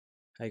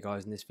Hey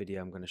guys, in this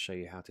video I'm going to show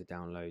you how to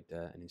download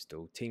and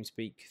install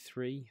Teamspeak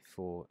 3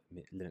 for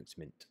Linux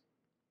Mint.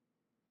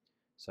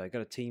 So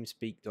go to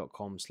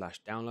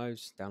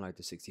teamspeak.com/downloads, download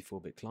the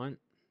 64-bit client,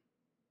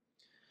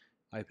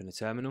 open a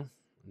terminal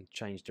and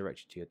change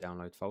directory to your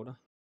download folder.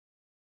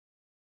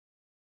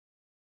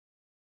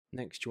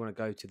 Next you want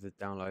to go to the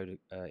download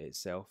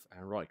itself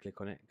and right click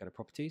on it, go to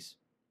properties,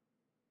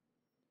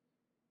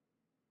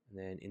 and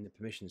then in the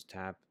permissions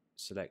tab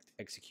select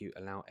execute,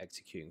 allow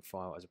executing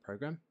file as a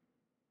program.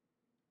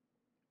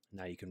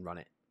 Now you can run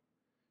it.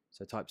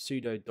 So type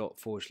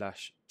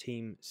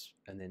sudo./teams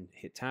and then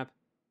hit tab,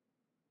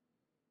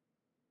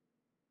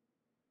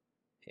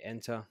 hit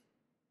enter,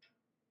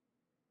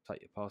 type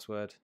your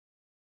password.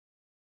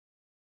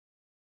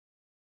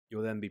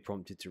 You'll then be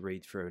prompted to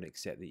read through and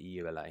accept the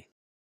EULA.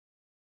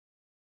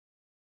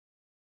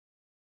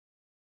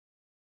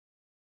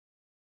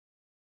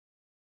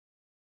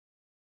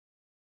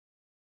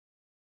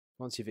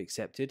 Once you've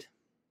accepted,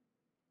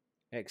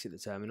 exit the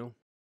terminal,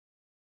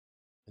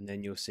 and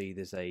then you'll see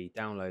there's a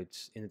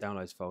downloads, in the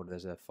downloads folder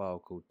there's a file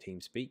called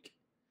Teamspeak.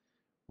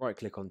 Right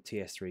click on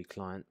TS3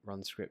 client,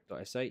 run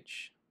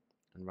script.sh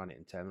and run it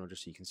in terminal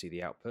just so you can see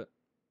the output.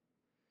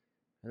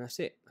 And that's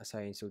it. That's how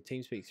you install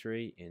Teamspeak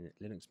 3 in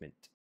Linux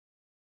Mint.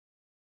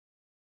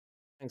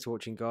 Thanks for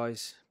watching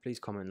guys. Please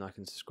comment, like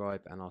and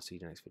subscribe, and I'll see you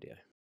in the next video.